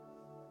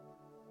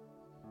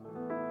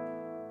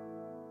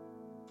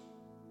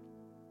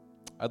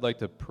I'd like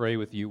to pray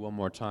with you one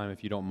more time,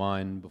 if you don't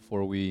mind,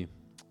 before we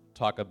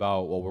talk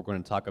about what we're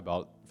going to talk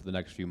about for the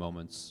next few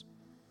moments.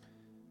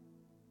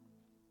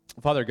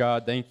 Father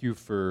God, thank you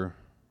for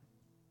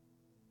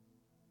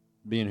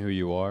being who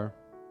you are.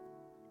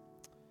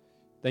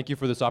 Thank you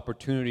for this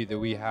opportunity that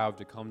we have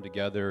to come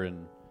together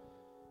and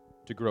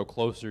to grow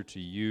closer to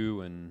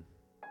you and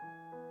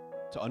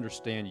to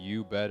understand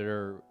you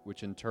better,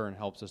 which in turn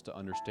helps us to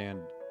understand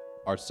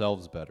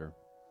ourselves better.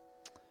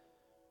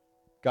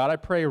 God, I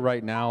pray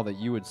right now that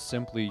you would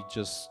simply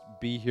just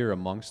be here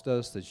amongst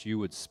us, that you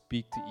would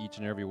speak to each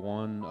and every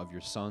one of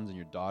your sons and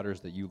your daughters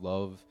that you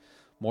love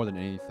more than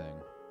anything.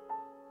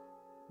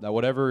 That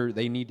whatever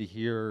they need to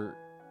hear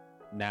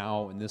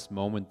now in this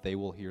moment, they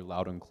will hear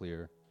loud and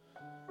clear,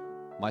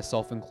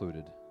 myself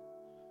included.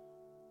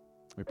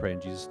 We pray in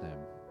Jesus'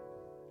 name.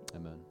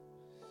 Amen.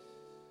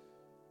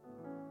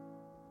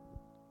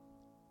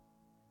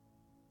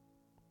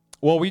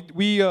 Well,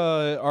 we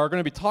are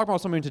going to be talking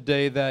about something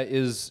today that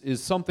is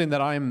something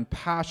that I'm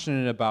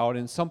passionate about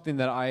and something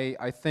that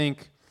I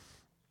think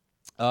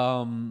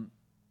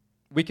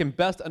we can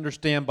best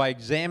understand by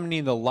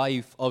examining the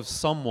life of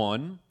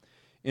someone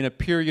in a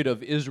period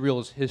of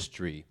Israel's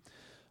history.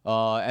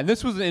 And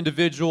this was an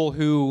individual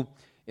who,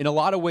 in a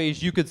lot of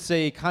ways, you could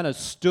say kind of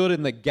stood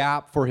in the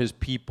gap for his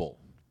people.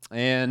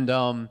 And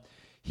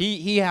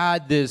he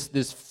had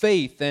this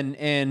faith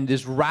and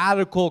this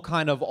radical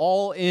kind of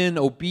all-in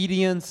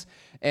obedience,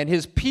 and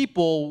his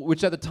people,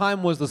 which at the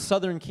time was the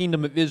southern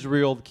kingdom of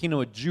Israel, the kingdom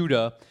of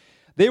Judah,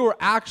 they were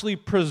actually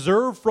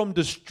preserved from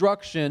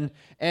destruction,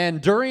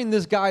 and during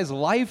this guy's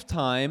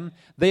lifetime,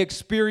 they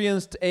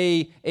experienced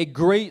a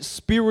great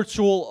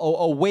spiritual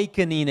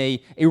awakening,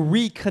 a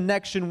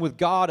reconnection with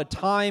God, a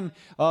time,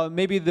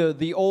 maybe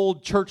the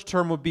old church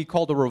term would be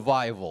called a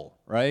revival,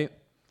 right?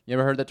 You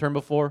ever heard that term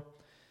before?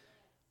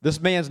 This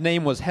man's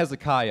name was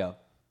Hezekiah,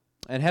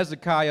 and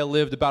Hezekiah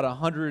lived about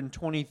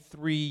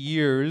 123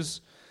 years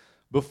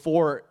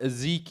before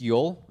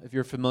Ezekiel, if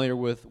you're familiar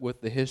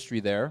with the history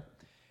there.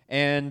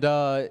 And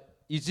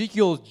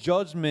Ezekiel's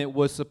judgment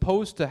was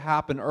supposed to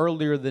happen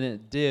earlier than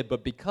it did,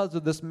 but because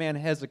of this man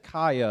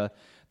Hezekiah,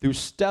 who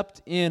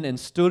stepped in and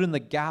stood in the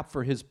gap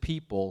for his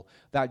people,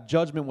 that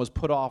judgment was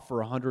put off for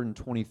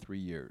 123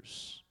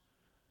 years.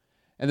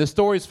 And the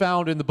story is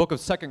found in the book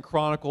of 2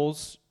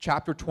 Chronicles,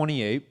 chapter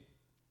 28.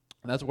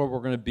 And that's where we're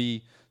going to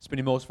be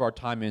spending most of our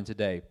time in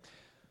today.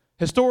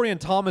 Historian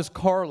Thomas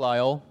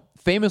Carlyle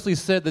famously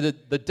said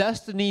that the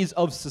destinies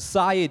of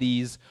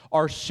societies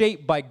are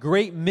shaped by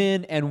great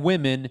men and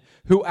women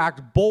who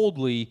act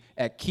boldly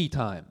at key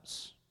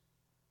times.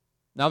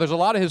 Now, there's a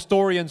lot of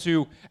historians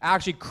who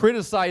actually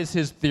criticize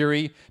his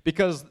theory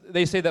because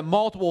they say that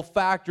multiple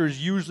factors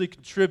usually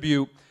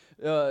contribute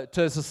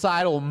to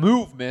societal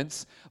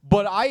movements,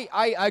 but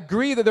I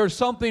agree that there's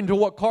something to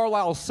what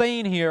Carlyle is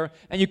saying here,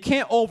 and you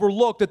can't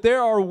overlook that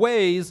there are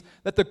ways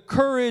that the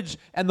courage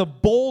and the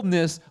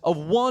boldness of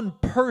one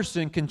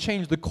person can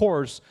change the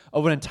course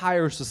of an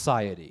entire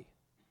society.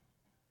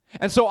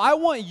 And so I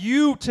want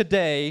you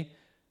today,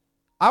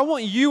 I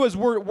want you as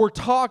we're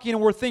talking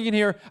and we're thinking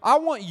here, I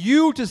want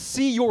you to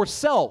see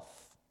yourself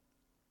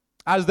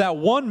as that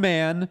one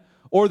man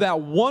or that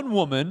one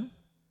woman,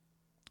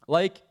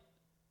 like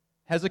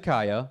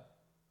Hezekiah,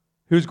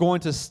 who's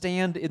going to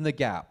stand in the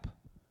gap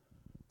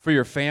for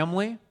your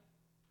family,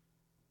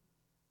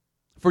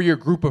 for your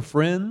group of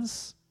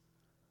friends,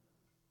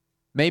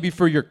 maybe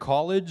for your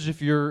college if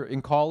you're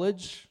in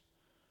college,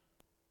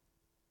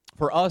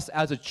 for us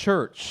as a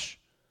church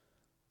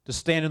to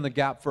stand in the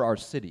gap for our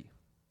city.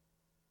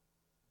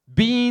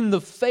 Being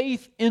the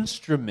faith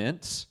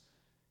instrument,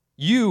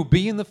 you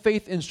being the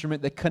faith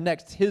instrument that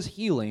connects his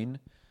healing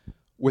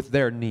with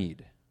their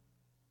need.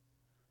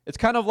 It's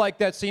kind of like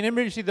that scene.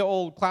 Anybody see the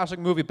old classic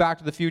movie Back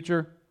to the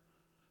Future?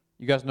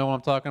 You guys know what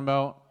I'm talking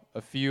about?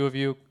 A few of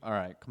you? All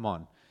right, come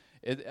on.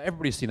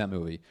 Everybody's seen that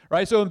movie,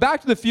 right? So in Back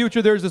to the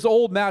Future, there's this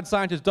old mad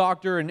scientist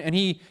doctor, and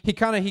he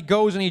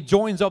goes and he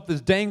joins up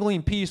this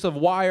dangling piece of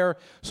wire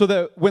so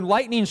that when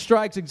lightning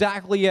strikes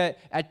exactly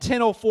at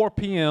 10:04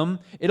 p.m.,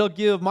 it'll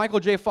give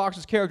Michael J.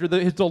 Fox's character,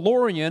 his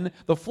DeLorean,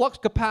 the flux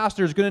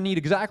capacitor is going to need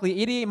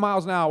exactly 88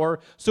 miles an hour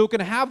so it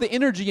can have the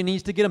energy it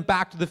needs to get him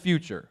back to the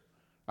future.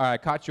 All right, I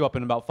caught you up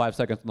in about 5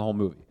 seconds in the whole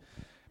movie.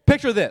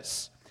 Picture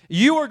this.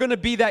 You are going to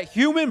be that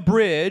human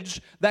bridge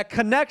that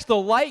connects the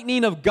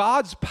lightning of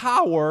God's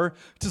power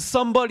to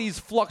somebody's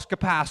flux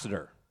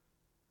capacitor.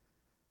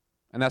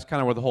 And that's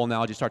kind of where the whole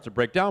analogy starts to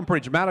break down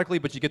pretty dramatically,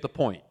 but you get the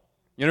point.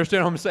 You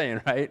understand what I'm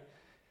saying, right?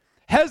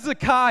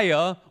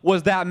 Hezekiah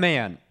was that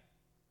man.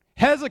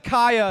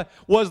 Hezekiah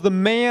was the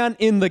man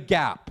in the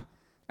gap.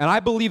 And I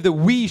believe that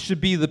we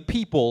should be the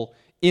people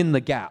in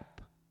the gap.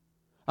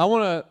 I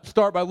want to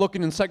start by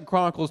looking in 2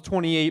 Chronicles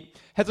 28.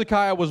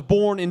 Hezekiah was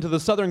born into the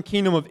southern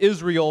kingdom of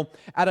Israel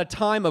at a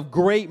time of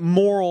great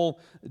moral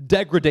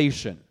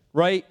degradation,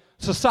 right?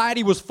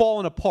 Society was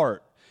falling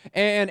apart.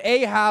 And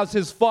Ahaz,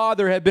 his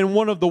father, had been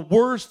one of the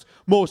worst,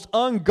 most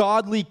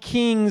ungodly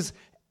kings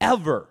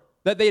ever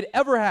that they'd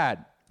ever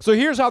had. So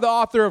here's how the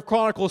author of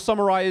Chronicles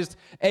summarized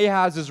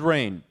Ahaz's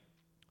reign.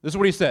 This is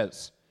what he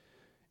says.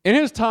 In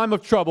his time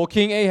of trouble,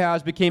 King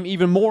Ahaz became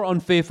even more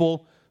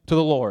unfaithful to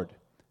the Lord.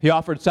 He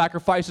offered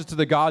sacrifices to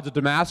the gods of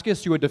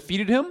Damascus who had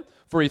defeated him,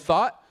 for he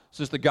thought,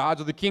 since the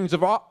gods of the kings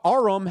of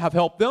Aram have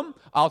helped them,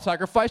 I'll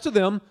sacrifice to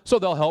them so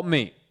they'll help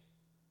me.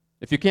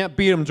 If you can't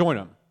beat them, join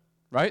them.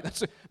 Right?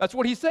 That's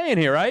what he's saying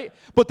here, right?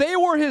 But they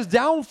were his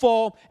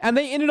downfall, and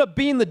they ended up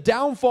being the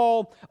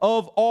downfall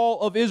of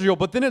all of Israel.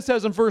 But then it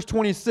says in verse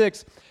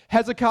 26,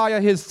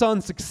 Hezekiah, his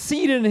son,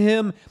 succeeded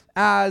him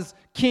as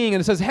king.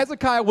 And it says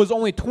Hezekiah was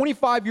only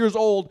 25 years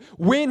old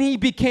when he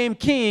became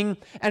king,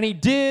 and he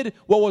did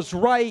what was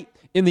right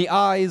in the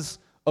eyes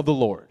of the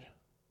Lord.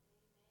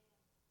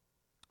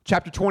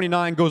 Chapter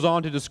 29 goes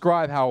on to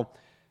describe how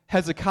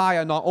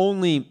Hezekiah not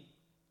only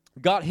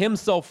got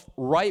himself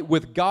right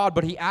with God,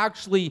 but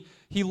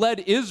he led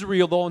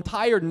Israel, the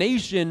entire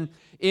nation,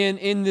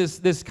 in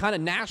this kind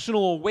of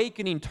national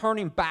awakening,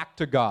 turning back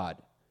to God.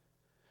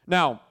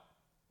 Now,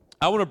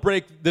 I want to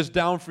break this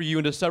down for you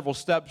into several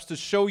steps to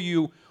show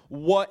you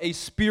what a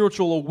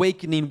spiritual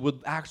awakening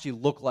would actually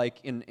look like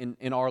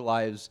in our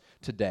lives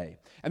today.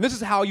 And this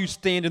is how you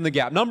stand in the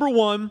gap. Number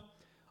one,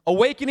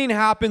 awakening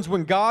happens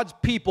when God's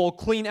people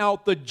clean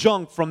out the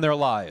junk from their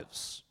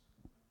lives.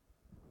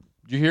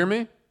 Did you hear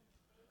me?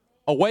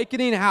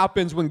 Awakening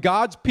happens when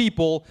God's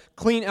people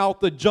clean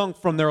out the junk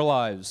from their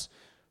lives.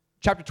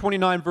 Chapter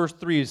 29, verse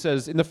 3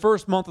 says, in the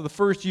first month of the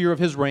first year of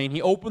his reign,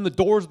 he opened the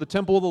doors of the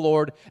temple of the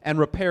Lord and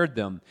repaired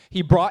them.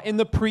 He brought in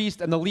the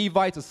priests and the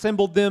Levites,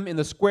 assembled them in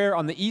the square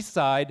on the east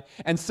side,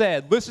 and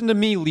said, listen to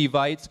me,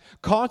 Levites,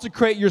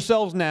 consecrate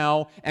yourselves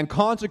now and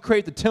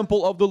consecrate the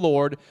temple of the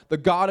Lord, the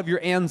God of your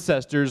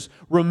ancestors.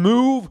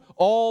 Remove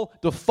all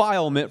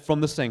defilement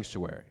from the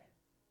sanctuary.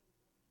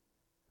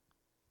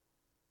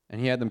 And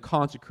he had them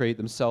consecrate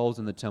themselves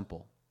in the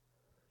temple.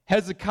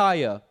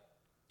 Hezekiah,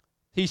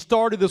 he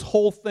started this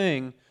whole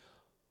thing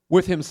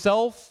with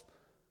himself,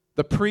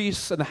 the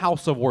priests, and the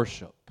house of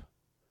worship.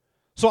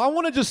 So I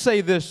want to just say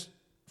this,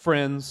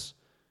 friends.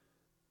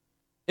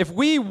 If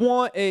we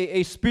want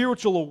a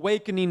spiritual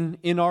awakening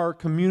in our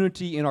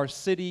community, in our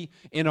city,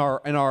 in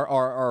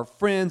our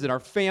friends, in our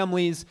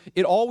families,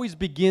 it always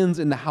begins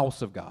in the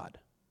house of God.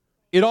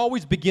 It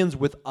always begins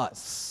with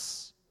us.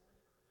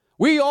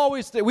 We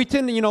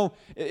tend to,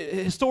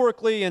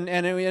 historically, and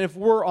if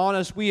we're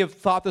honest, we have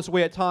thought this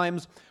way at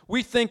times.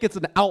 We think it's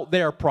an out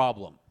there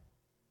problem,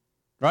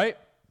 right?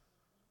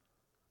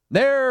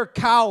 They're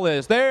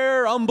callous.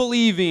 They're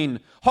unbelieving.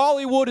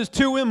 Hollywood is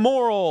too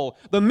immoral.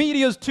 The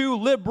media is too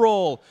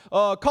liberal.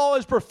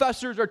 College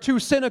professors are too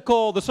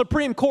cynical. The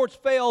Supreme Court's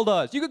failed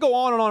us. You could go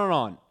on and on and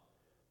on.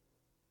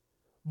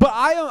 But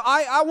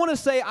I want to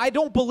say I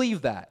don't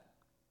believe that.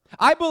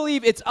 I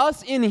believe it's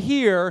us in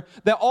here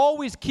that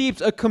always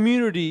keeps a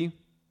community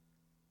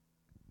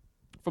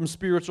from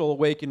spiritual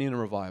awakening and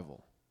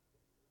revival.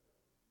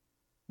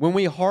 When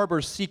we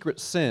harbor secret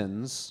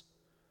sins,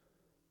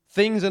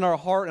 things in our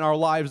heart and our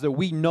lives that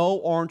we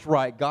know aren't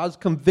right, God's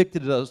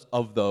convicted us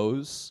of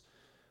those,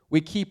 we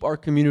keep our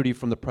community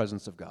from the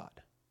presence of God.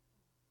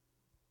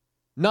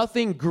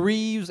 Nothing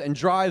grieves and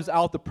drives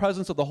out the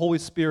presence of the Holy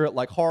Spirit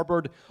like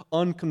harbored,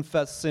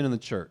 unconfessed sin in the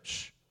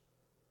church.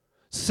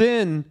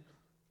 Sin,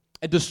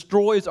 it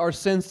destroys our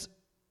sense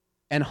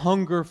and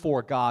hunger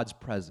for God's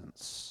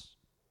presence.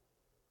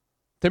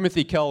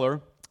 Timothy Keller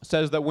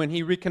says that when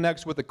he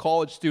reconnects with a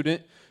college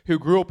student who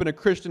grew up in a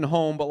Christian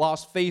home but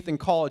lost faith in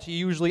college, he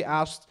usually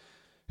asks,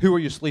 who are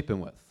you sleeping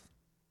with?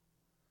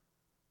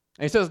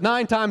 And he says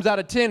 9 times out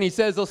of 10, he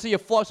says they'll see a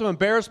flush of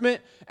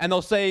embarrassment and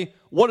they'll say,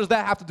 what does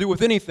that have to do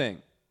with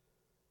anything?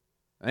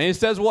 And he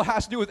says, well, it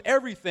has to do with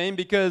everything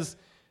because,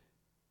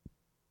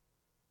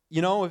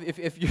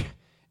 if you...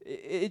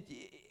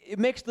 It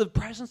makes the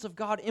presence of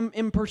God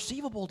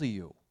imperceivable to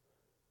you.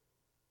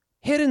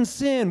 Hidden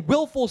sin,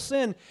 willful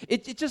sin,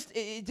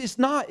 it's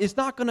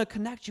not going to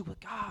connect you with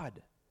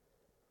God.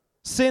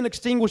 Sin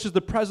extinguishes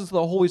the presence of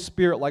the Holy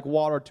Spirit like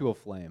water to a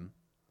flame.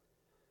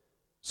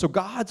 So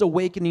God's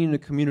awakening in a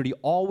community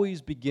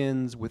always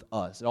begins with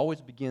us. It always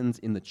begins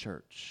in the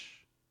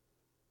church.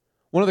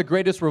 One of the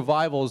greatest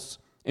revivals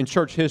in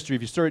church history,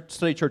 if you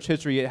study church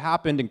history, it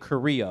happened in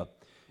Korea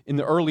in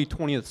the early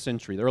 20th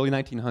century, the early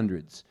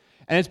 1900s.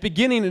 And its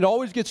beginning, it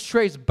always gets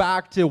traced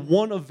back to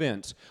one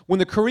event. When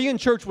the Korean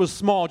church was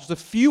small, just a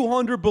few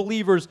hundred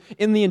believers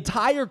in the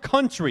entire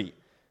country.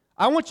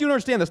 I want you to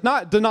understand this,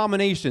 not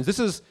denominations.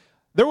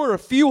 There were a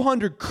few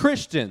hundred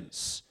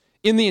Christians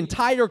in the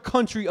entire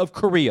country of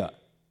Korea.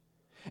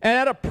 And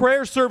at a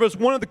prayer service,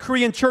 one of the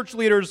Korean church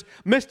leaders,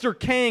 Mr.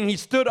 Kang, he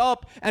stood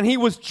up and he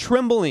was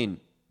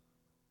trembling.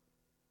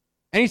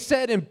 And he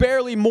said in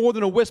barely more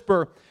than a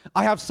whisper,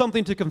 I have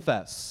something to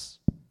confess.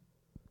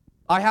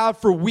 I have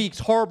for weeks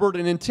harbored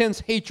an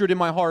intense hatred in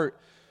my heart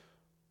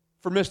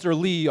for Mr.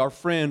 Lee, our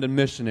friend and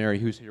missionary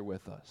who's here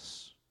with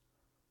us.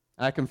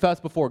 And I confess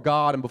before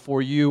God and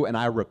before you, and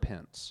I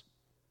repent.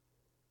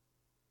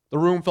 The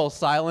room fell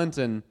silent,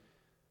 and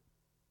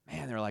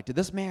man, they're like, did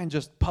this man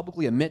just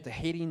publicly admit to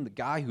hating the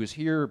guy who's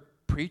here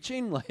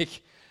preaching?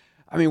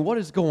 What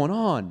is going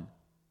on?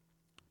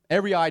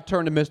 Every eye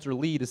turned to Mr.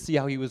 Lee to see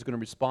how he was going to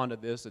respond to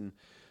this, and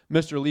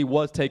Mr. Lee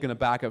was taken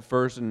aback at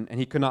first, and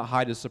he could not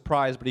hide his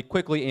surprise, but he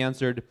quickly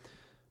answered,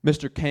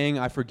 "Mr. Kang,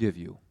 I forgive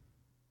you.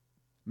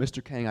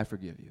 Mr. Kang, I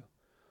forgive you."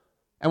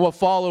 And what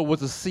followed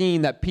was a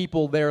scene that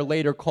people there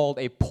later called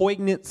a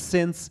poignant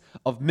sense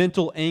of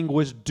mental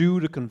anguish due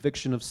to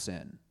conviction of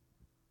sin.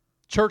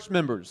 Church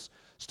members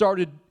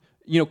started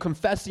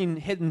confessing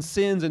hidden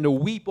sins and to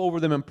weep over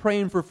them and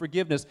praying for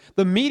forgiveness.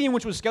 The meeting,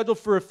 which was scheduled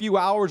for a few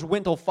hours,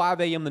 went till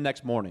 5 a.m. the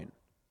next morning.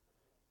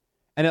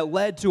 And it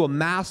led to a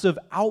massive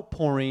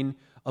outpouring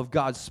of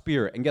God's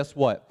Spirit. And guess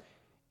what?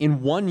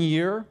 In 1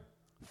 year,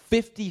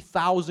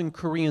 50,000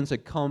 Koreans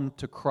had come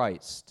to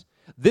Christ.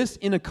 This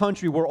in a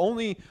country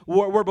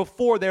where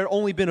before there had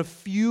only been a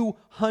few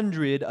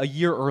hundred a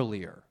year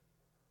earlier.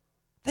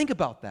 Think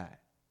about that.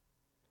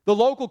 The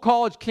local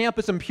college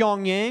campus in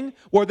Pyongyang,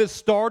 where this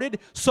started,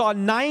 saw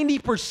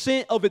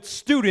 90% of its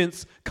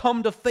students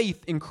come to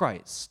faith in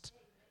Christ.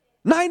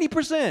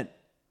 90%.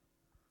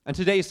 And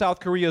today,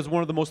 South Korea is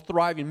one of the most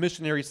thriving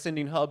missionary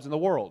sending hubs in the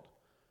world.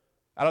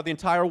 Out of the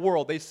entire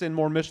world, they send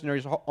more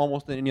missionaries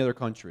almost than any other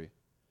country.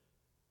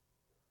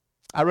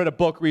 I read a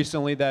book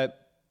recently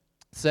that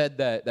said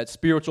that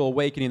spiritual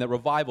awakening, that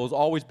revivals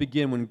always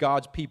begin when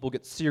God's people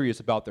get serious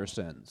about their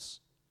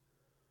sins.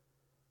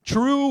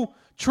 True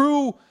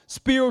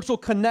spiritual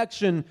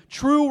connection,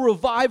 true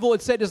revival,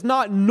 it said, is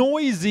not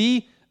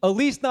noisy, at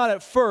least not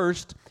at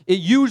first. It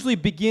usually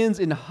begins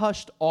in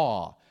hushed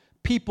awe.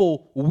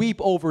 People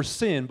weep over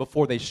sin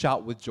before they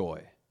shout with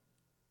joy.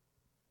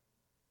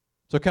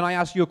 So can I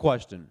ask you a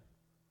question?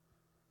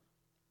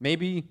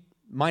 Maybe,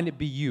 might it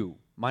be you?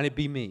 Might it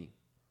be me?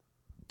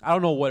 I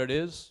don't know what it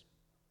is.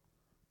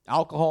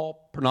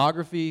 Alcohol,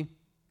 pornography,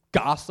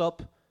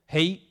 gossip,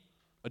 hate,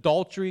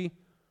 adultery.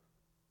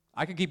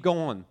 I could keep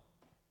going.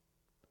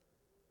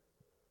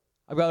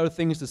 I've got other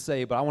things to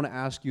say, but I want to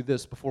ask you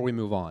this before we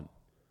move on.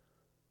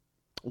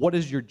 What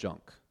is your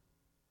junk?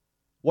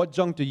 What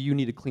junk do you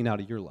need to clean out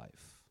of your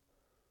life?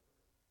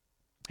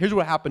 Here's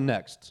what happened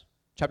next.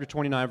 Chapter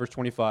 29, verse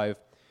 25,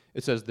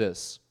 it says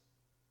this.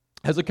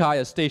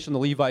 Hezekiah stationed the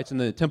Levites in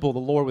the temple of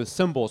the Lord with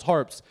cymbals,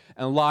 harps,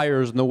 and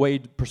lyres in the way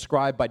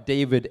prescribed by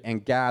David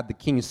and Gad, the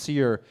king's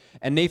seer,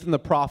 and Nathan the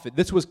prophet.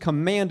 This was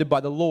commanded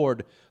by the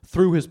Lord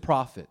through his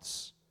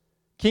prophets.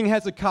 King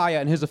Hezekiah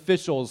and his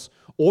officials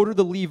ordered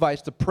the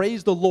Levites to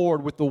praise the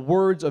Lord with the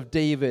words of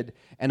David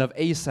and of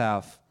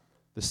Asaph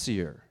the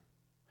seer.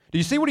 Do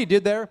you see what he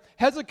did there?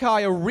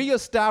 Hezekiah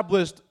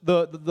reestablished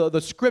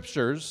the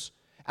scriptures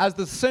as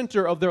the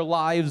center of their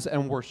lives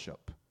and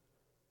worship.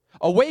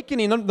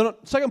 Awakening, the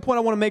second point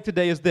I want to make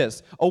today is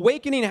this.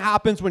 Awakening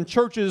happens when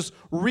churches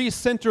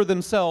recenter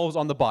themselves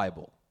on the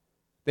Bible.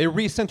 They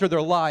recenter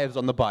their lives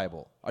on the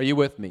Bible. Are you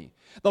with me?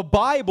 The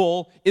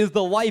Bible is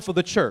the life of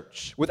the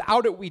church.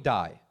 Without it, we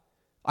die.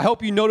 I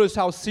hope you notice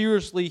how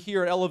seriously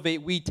here at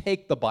Elevate we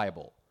take the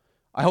Bible.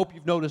 I hope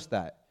you've noticed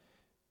that.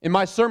 In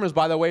my sermons,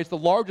 by the way, it's the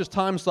largest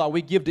time slot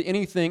we give to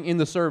anything in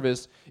the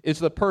service is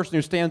the person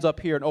who stands up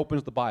here and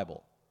opens the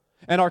Bible.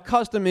 And our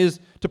custom is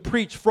to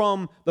preach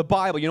from the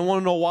Bible. You don't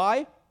want to know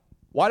why?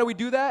 Why do we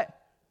do that?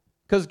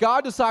 Because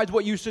God decides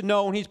what you should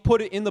know, and He's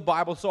put it in the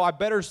Bible, so I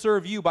better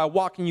serve you by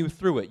walking you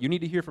through it. You need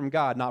to hear from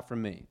God, not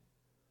from me.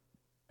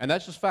 And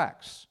that's just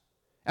facts.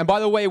 And by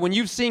the way, when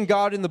you've seen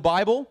God in the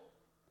Bible,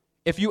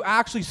 if you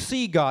actually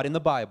see God in the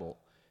Bible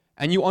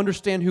and you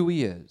understand who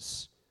He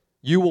is,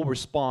 you will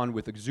respond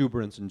with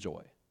exuberance and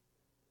joy.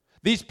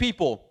 These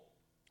people,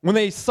 when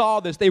they saw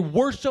this, they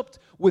worshiped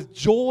with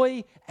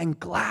joy and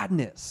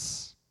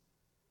gladness.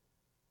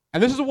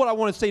 And this is what I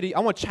want to say to you. I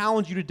want to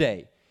challenge you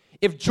today.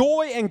 If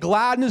joy and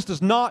gladness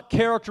does not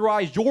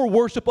characterize your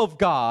worship of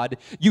God,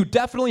 you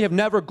definitely have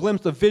never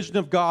glimpsed a vision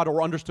of God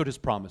or understood His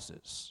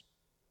promises.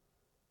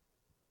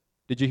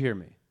 Did you hear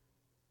me?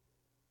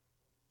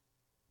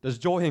 Does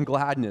joy and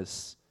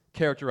gladness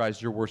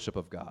characterize your worship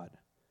of God?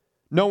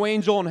 No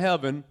angel in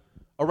heaven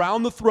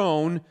around the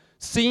throne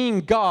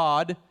seeing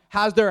God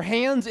has their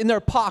hands in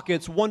their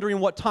pockets wondering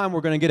what time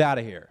we're going to get out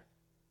of here.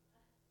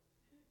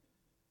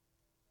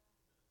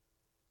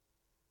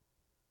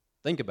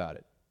 Think about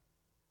it.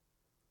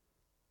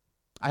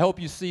 I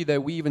hope you see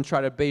that we even try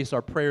to base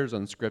our prayers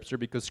on Scripture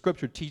because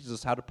Scripture teaches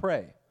us how to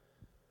pray.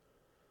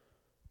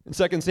 In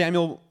 2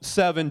 Samuel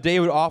 7,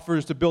 David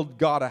offers to build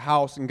God a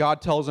house, and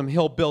God tells him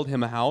He'll build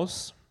him a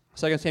house.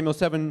 2 Samuel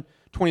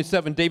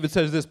 7:27, David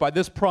says this, "By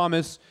this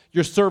promise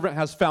your servant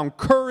has found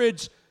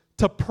courage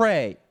to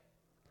pray."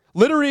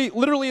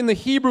 Literally in the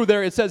Hebrew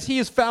there, it says he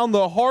has found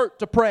the heart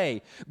to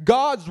pray.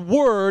 God's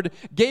word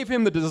gave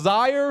him the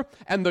desire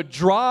and the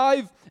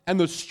drive and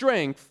the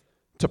strength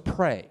to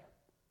pray.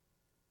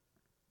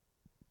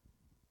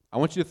 I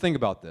want you to think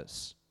about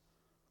this.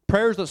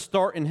 Prayers that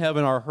start in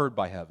heaven are heard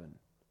by heaven.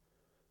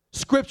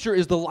 Scripture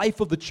is the life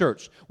of the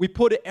church. We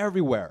put it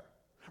everywhere.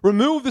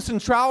 Remove the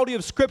centrality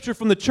of Scripture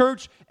from the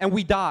church and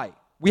we die.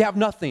 We have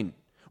nothing.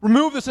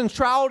 Remove the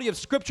centrality of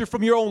Scripture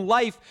from your own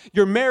life,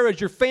 your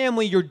marriage, your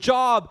family, your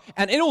job,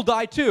 and it'll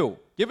die too.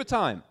 Give it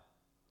time.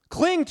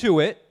 Cling to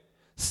it,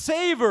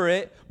 savor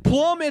it,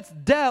 plumb its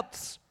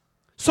depths,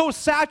 So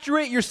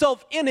saturate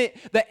yourself in it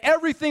that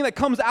everything that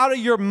comes out of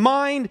your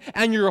mind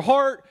and your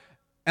heart,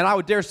 and I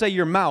would dare say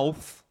your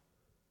mouth,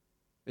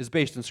 is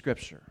based in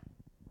Scripture.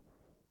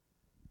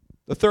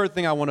 The third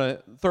point I want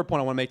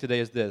to make today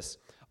is this.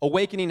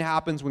 Awakening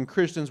happens when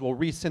Christians will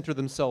recenter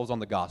themselves on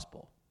the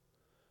gospel.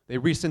 They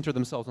recenter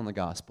themselves on the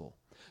gospel.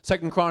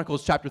 2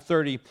 Chronicles chapter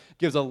 30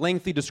 gives a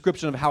lengthy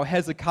description of how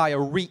Hezekiah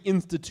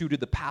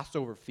reinstituted the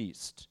Passover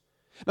feast.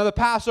 Now the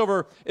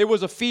Passover, it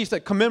was a feast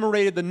that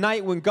commemorated the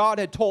night when God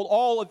had told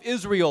all of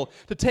Israel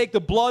to take the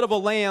blood of a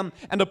lamb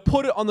and to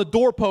put it on the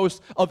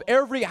doorposts of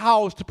every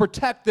house to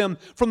protect them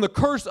from the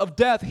curse of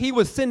death he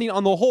was sending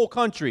on the whole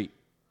country.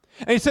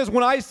 And he says,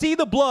 when I see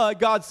the blood,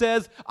 God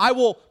says, I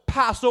will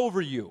pass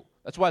over you.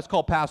 That's why it's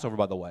called Passover,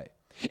 by the way.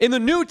 In the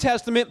New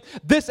Testament,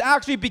 this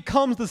actually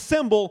becomes the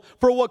symbol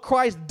for what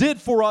Christ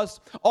did for us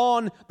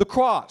on the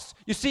cross.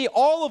 You see,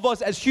 all of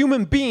us as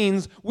human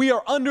beings, we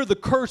are under the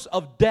curse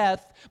of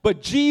death,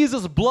 but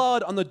Jesus'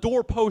 blood on the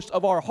doorpost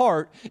of our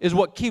heart is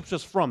what keeps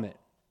us from it.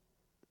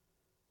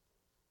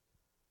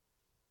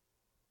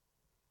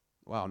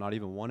 Wow, not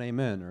even one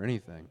amen or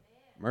anything.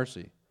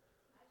 Mercy.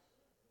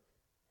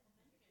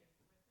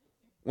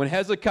 When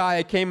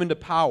Hezekiah came into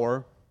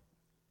power,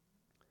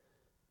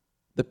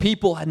 the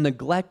people had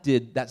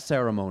neglected that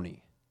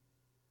ceremony.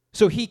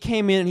 So he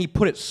came in and he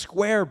put it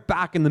square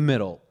back in the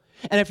middle.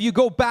 And if you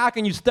go back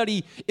and you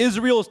study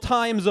Israel's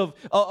times of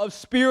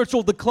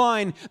spiritual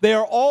decline, they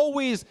are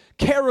always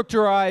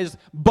characterized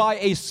by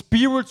a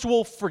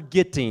spiritual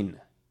forgetting.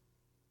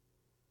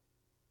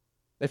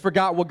 They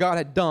forgot what God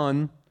had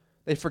done.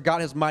 They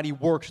forgot his mighty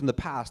works in the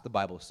past, the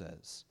Bible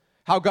says.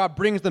 How God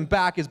brings them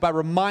back is by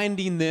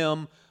reminding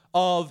them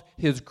of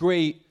his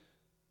great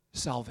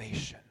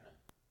salvation.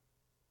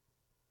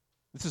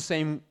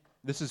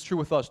 This is true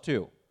with us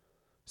too.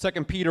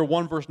 2 Peter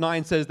 1 verse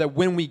 9 says that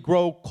when we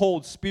grow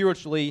cold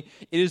spiritually,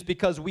 it is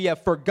because we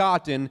have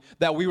forgotten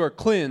that we were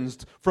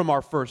cleansed from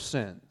our first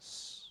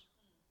sins.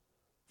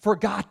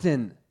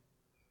 Forgotten.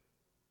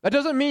 That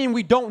doesn't mean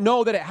we don't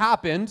know that it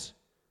happened.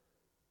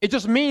 It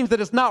just means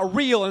that it's not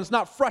real and it's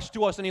not fresh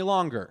to us any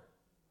longer.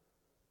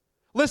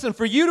 Listen,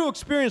 for you to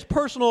experience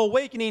personal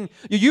awakening,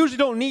 you usually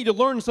don't need to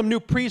learn some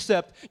new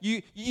precept.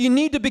 You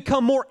need to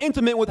become more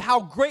intimate with how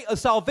great a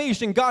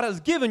salvation God has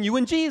given you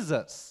in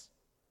Jesus.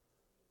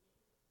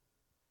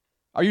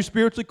 Are you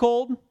spiritually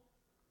cold?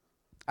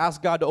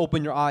 Ask God to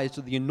open your eyes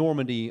to the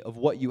enormity of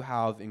what you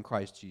have in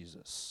Christ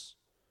Jesus.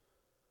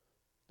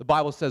 The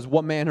Bible says,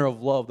 what manner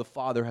of love the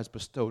Father has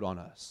bestowed on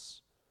us.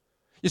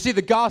 You see,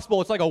 the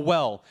gospel, it's like a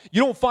well. You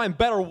don't find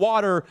better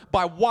water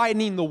by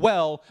widening the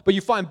well, but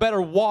you find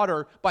better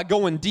water by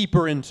going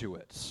deeper into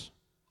it.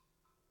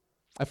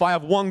 If I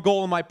have one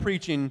goal in my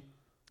preaching,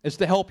 it's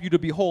to help you to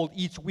behold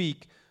each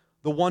week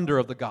the wonder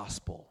of the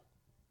gospel.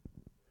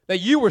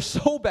 That you were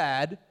so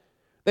bad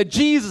that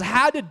Jesus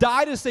had to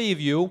die to save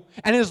you,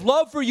 and his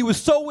love for you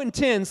was so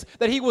intense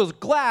that he was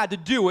glad to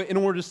do it in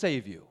order to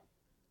save you.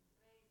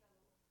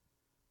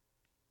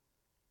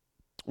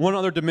 One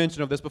other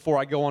dimension of this before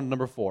I go on to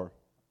number 4.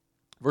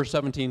 Verse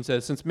 17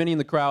 says, since many in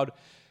the crowd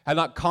had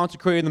not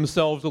consecrated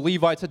themselves, the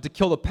Levites had to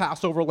kill the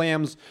Passover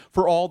lambs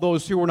for all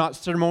those who were not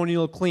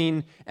ceremonially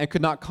clean and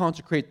could not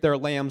consecrate their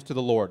lambs to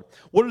the Lord.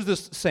 What is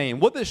this saying?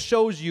 What this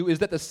shows you is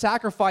that the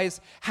sacrifice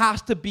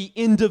has to be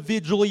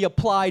individually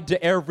applied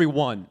to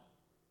everyone.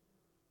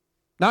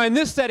 Now, in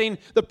this setting,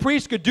 the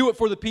priest could do it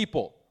for the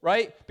people,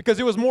 right? Because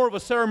it was more of a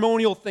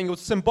ceremonial thing. It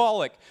was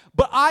symbolic.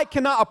 But I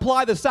cannot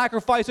apply the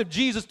sacrifice of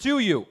Jesus to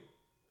you.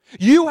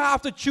 You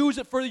have to choose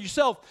it for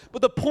yourself.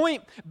 But the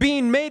point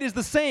being made is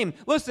the same.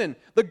 Listen,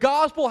 the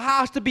gospel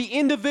has to be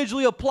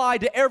individually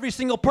applied to every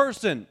single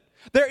person.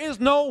 There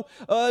is no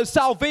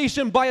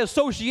salvation by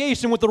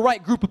association with the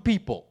right group of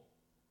people.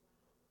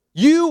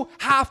 You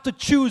have to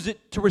choose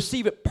it to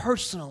receive it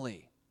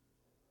personally.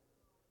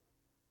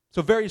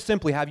 So very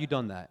simply, have you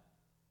done that?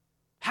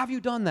 Have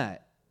you done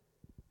that?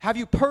 Have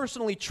you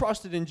personally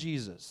trusted in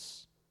Jesus?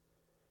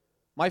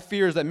 My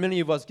fear is that many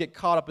of us get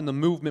caught up in the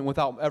movement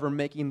without ever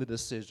making the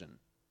decision.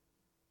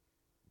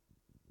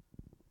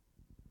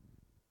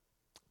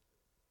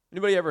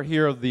 Anybody ever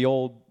hear of the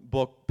old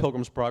book,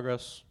 Pilgrim's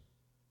Progress?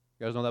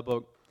 You guys know that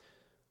book?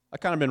 I've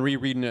kind of been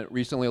rereading it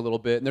recently a little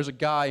bit, and there's a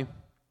guy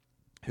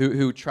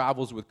who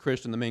travels with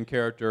Christian, the main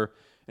character,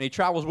 and he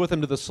travels with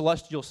him to the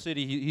celestial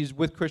city. He's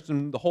with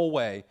Christian the whole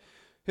way.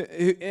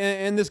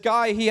 And this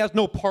guy, he has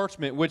no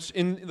parchment, which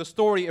in the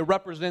story, it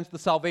represents the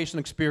salvation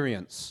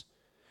experience.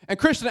 And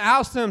Christian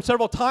asks him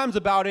several times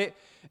about it,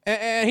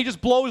 and he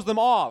just blows them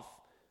off.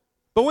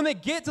 But when they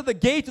get to the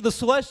gate of the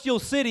celestial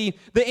city,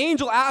 the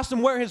angel asks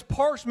him where his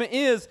parchment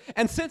is,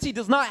 and since he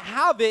does not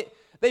have it,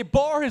 they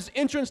bar his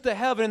entrance to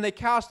heaven, and they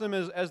cast him,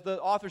 as the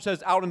author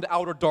says, out into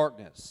outer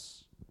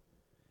darkness.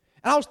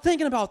 And I was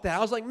thinking about that.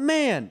 I was like,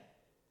 man,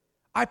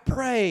 I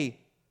pray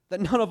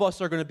that none of us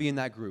are going to be in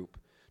that group.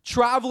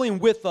 Traveling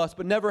with us,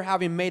 but never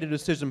having made a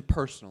decision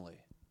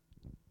personally.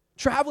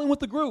 Traveling with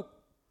the group.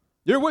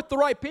 You're with the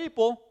right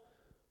people,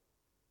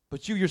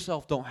 but you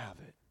yourself don't have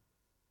it.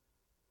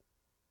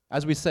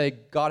 As we say,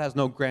 God has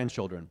no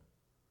grandchildren.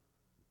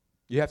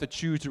 You have to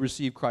choose to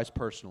receive Christ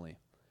personally.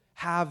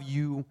 Have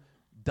you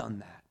done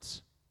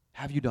that?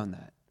 Have you done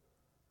that?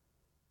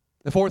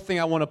 The fourth thing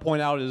I want to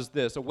point out is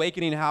this.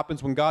 Awakening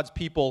happens when God's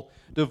people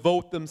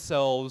devote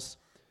themselves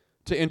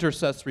to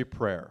intercessory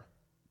prayer.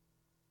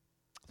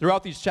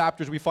 Throughout these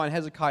chapters, we find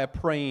Hezekiah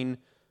praying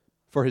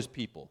for his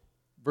people.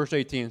 Verse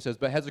 18 says,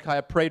 "But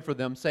Hezekiah prayed for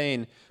them,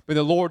 saying, May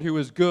the Lord who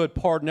is good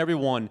pardon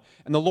everyone.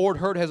 And the Lord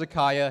heard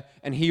Hezekiah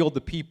and healed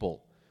the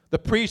people. The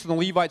priests and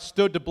the Levites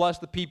stood to bless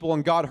the people,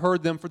 and God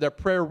heard them, for their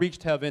prayer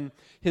reached heaven,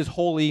 his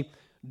holy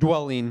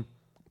dwelling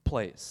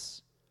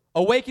place."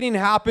 Awakening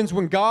happens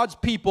when God's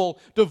people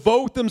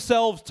devote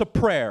themselves to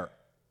prayer.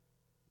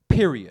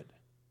 Period.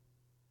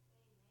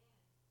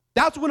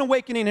 That's when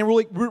awakening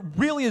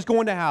really is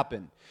going to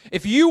happen.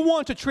 If you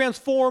want to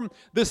transform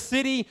the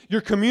city,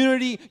 your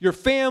community, your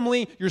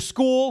family, your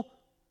school,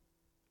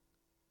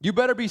 you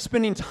better be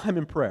spending time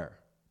in prayer.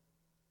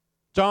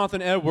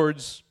 Jonathan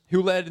Edwards,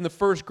 who led in the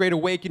first great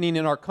awakening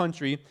in our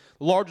country,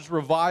 the largest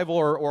revival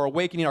or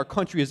awakening our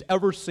country has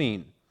ever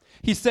seen,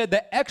 he said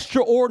that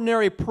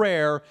extraordinary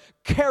prayer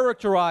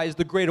characterized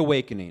the Great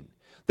Awakening.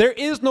 There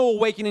is no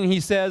awakening, he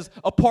says,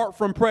 apart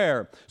from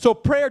prayer. So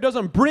prayer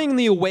doesn't bring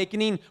the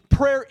awakening.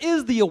 Prayer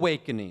is the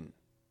awakening.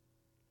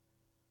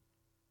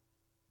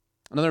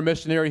 Another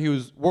missionary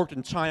who worked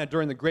in China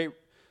during the great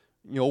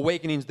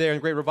awakenings there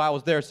and great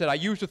revivals there said, "I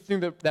used to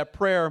think that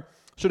prayer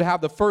should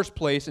have the first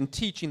place and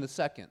teaching the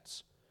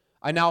seconds.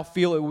 I now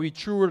feel it would be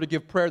truer to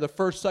give prayer the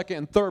first, second,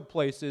 and third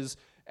places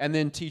and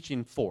then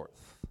teaching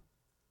fourth."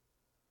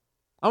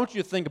 I want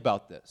you to think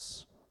about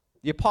this.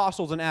 The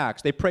apostles in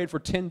Acts, they prayed for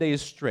 10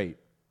 days straight.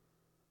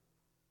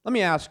 Let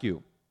me ask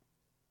you,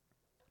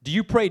 do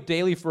you pray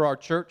daily for our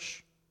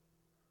church?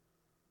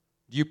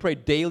 Do you pray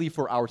daily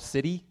for our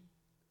city?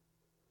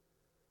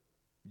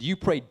 Do you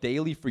pray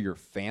daily for your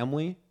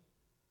family?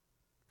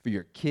 For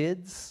your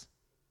kids?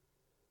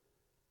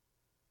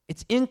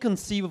 It's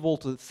inconceivable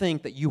to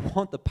think that you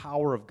want the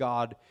power of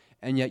God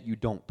and yet you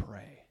don't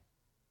pray.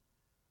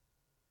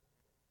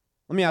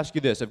 Let me ask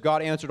you this. If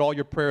God answered all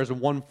your prayers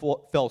in one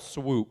fell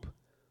swoop,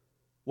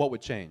 what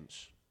would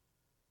change?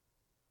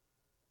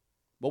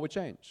 What would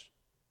change?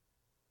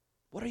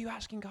 What are you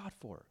asking God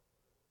for?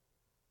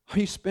 Are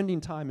you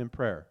spending time in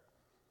prayer?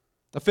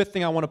 The fifth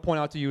thing I want to point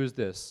out to you is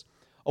this.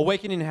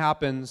 Awakening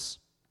happens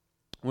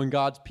when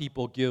God's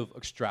people give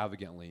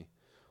extravagantly.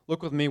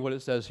 Look with me what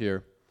it says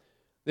here.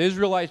 The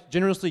Israelites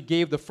generously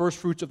gave the first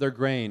fruits of their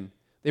grain.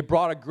 They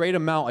brought a great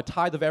amount, a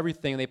tithe of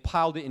everything, and they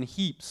piled it in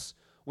heaps.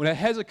 When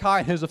Hezekiah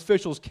and his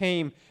officials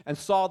came and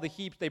saw the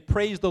heaps, they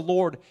praised the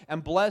Lord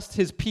and blessed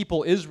his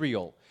people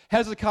Israel.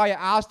 Hezekiah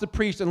asked the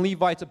priests and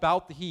Levites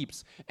about the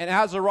heaps, and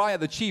Azariah,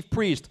 the chief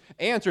priest,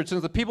 answered,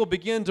 "Since the people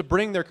begin to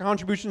bring their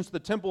contributions to the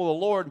temple of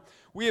the Lord,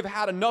 we have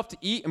had enough to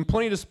eat and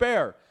plenty to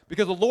spare,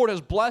 because the Lord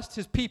has blessed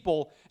his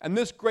people, and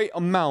this great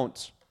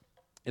amount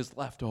is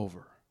left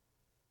over."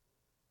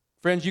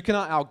 Friends, you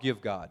cannot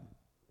outgive God.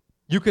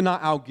 You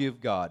cannot outgive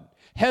God.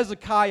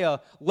 Hezekiah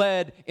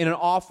led in an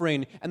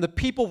offering, and the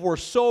people were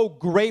so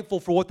grateful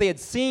for what they had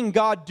seen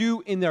God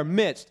do in their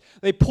midst.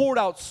 They poured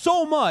out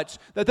so much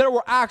that there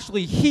were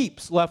actually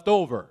heaps left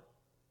over.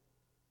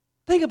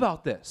 Think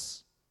about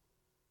this.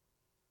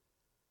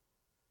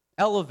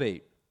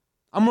 Elevate.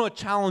 I'm going to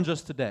challenge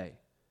us today.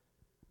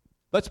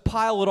 Let's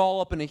pile it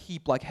all up in a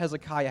heap like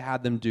Hezekiah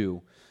had them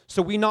do.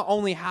 So we not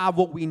only have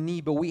what we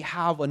need, but we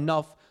have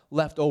enough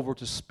left over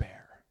to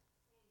spare.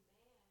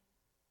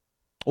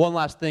 One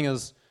last thing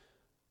as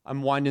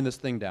I'm winding this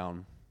thing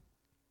down.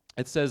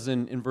 It says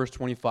in verse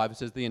 25, it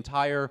says, "The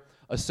entire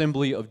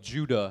assembly of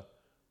Judah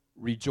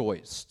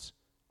rejoiced,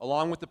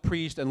 along with the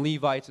priests and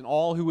Levites and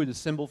all who had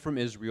assembled from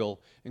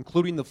Israel,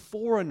 including the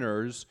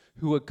foreigners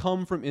who had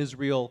come from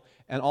Israel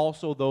and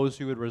also those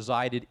who had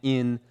resided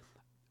in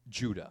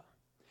Judah."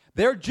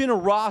 Their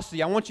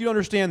generosity, I want you to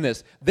understand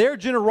this, their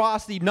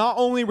generosity not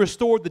only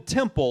restored the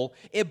temple,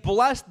 it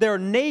blessed their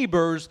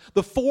neighbors,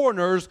 the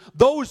foreigners,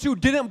 those who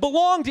didn't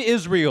belong to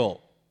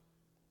Israel.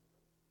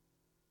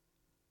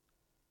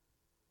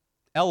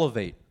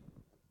 Elevate.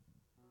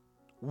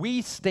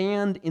 We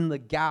stand in the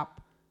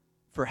gap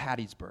for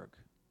Hattiesburg.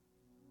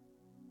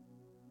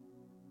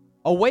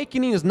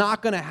 Awakening is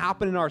not going to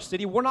happen in our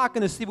city. We're not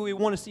going to see what we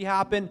want to see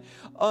happen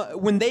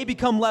when they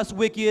become less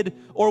wicked,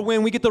 or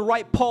when we get the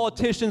right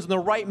politicians and the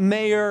right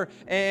mayor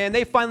and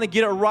they finally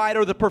get it right,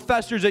 or the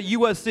professors at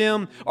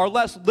USM are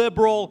less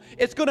liberal.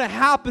 It's going to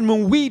happen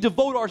when we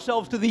devote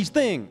ourselves to these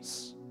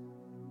things.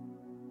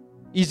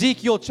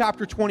 Ezekiel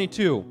chapter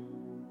 22.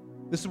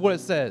 This is what it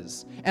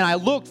says. "And I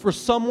looked for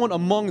someone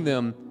among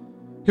them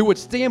who would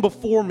stand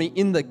before me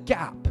in the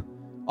gap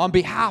on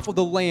behalf of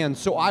the land,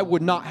 so I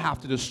would not have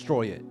to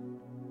destroy it.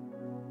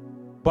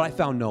 But I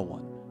found no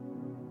one.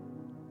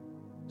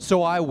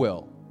 So I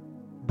will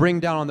bring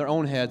down on their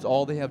own heads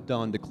all they have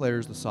done,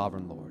 declares the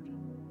sovereign Lord."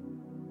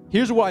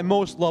 Here's what I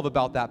most love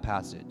about that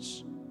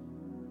passage.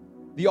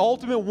 The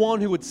ultimate one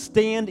who would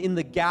stand in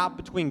the gap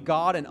between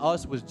God and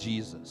us was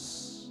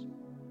Jesus.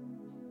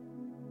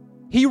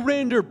 He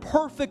rendered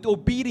perfect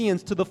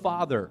obedience to the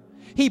Father.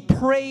 He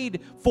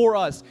prayed for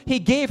us. He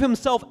gave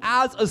himself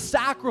as a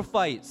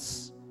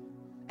sacrifice.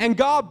 And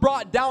God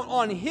brought down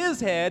on his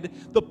head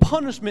the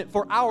punishment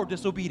for our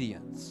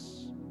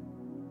disobedience.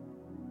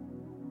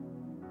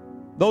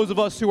 Those of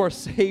us who are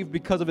saved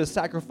because of his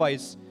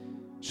sacrifice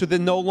should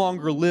then no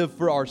longer live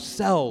for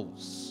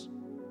ourselves,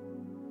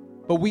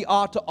 but we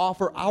ought to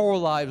offer our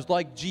lives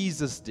like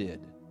Jesus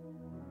did.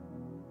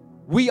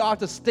 We ought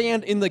to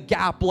stand in the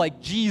gap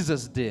like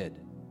Jesus did,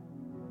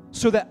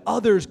 so that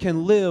others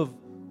can live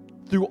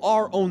through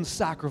our own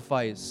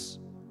sacrifice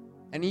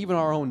and even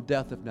our own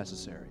death if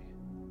necessary.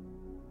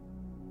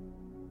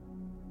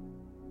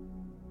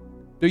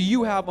 Do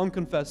you have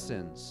unconfessed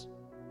sins?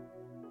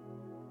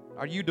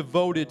 Are you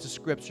devoted to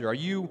Scripture? Are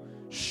you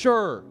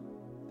sure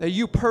that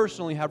you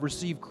personally have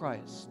received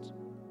Christ?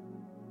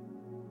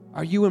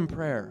 Are you in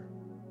prayer?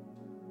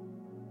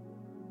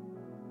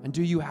 And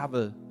do you have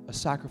a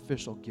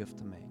sacrificial gift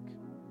to make?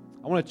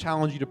 I want to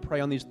challenge you to pray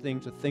on these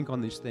things, to think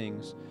on these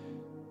things.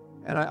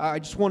 And I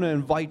just want to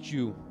invite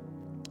you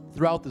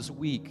throughout this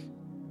week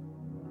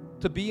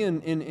to be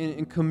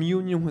in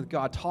communion with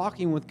God,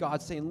 talking with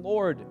God, saying,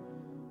 Lord,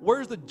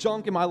 where's the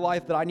junk in my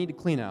life that I need to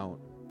clean out?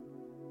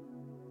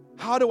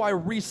 How do I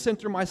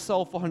recenter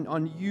myself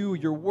on you,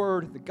 your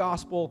word, the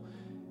gospel?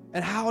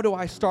 And how do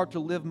I start to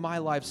live my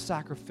life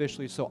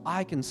sacrificially so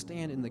I can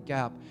stand in the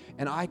gap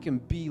and I can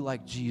be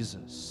like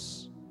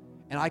Jesus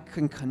and I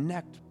can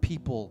connect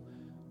people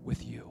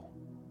with you?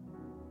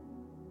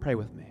 Pray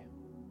with me.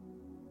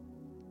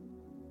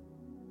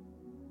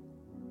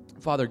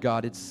 Father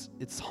God,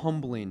 it's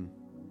humbling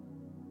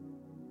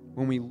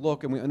when we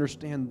look and we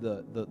understand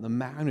the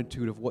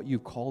magnitude of what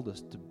you've called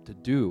us to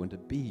do and to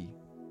be.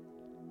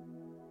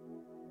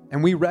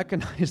 And we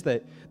recognize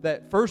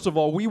that first of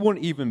all, we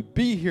wouldn't even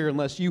be here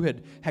unless you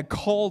had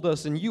called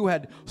us and you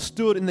had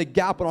stood in the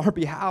gap on our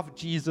behalf,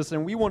 Jesus.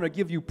 And we want to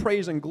give you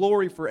praise and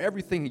glory for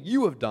everything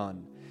you have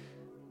done,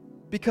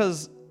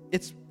 because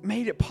it's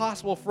made it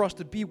possible for us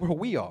to be where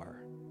we are.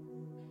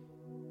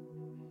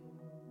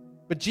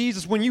 But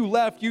Jesus, when you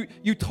left,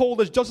 you told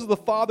us, just as the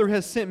Father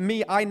has sent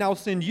me, I now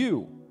send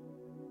you.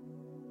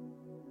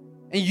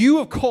 And you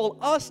have called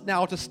us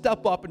now to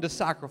step up and to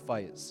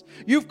sacrifice.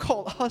 You've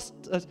called us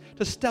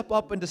to step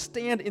up and to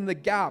stand in the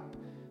gap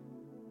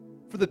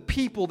for the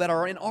people that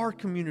are in our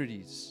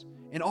communities,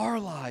 in our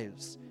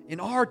lives,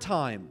 in our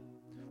time.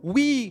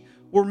 We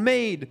were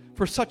made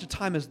for such a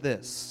time as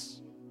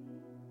this.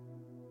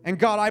 And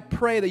God, I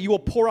pray that you will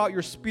pour out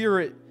your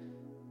Spirit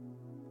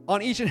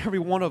on each and every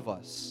one of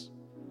us,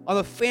 on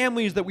the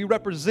families that we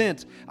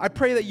represent. I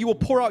pray that you will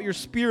pour out your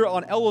Spirit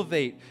on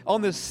Elevate,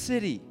 on this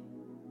city,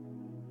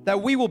 that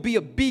we will be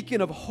a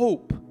beacon of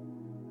hope,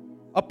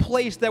 a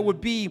place that would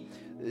be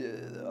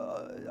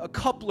a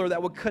coupler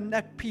that would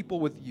connect people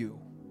with you.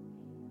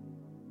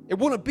 It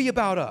wouldn't be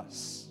about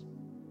us,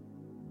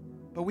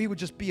 but we would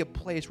just be a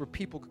place where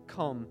people could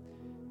come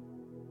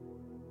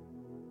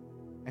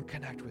and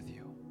connect with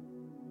you.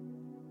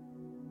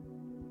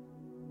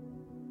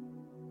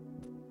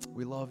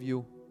 We love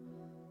you.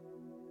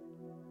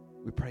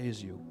 We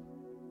praise you.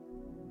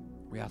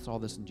 We ask all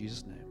this in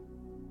Jesus' name.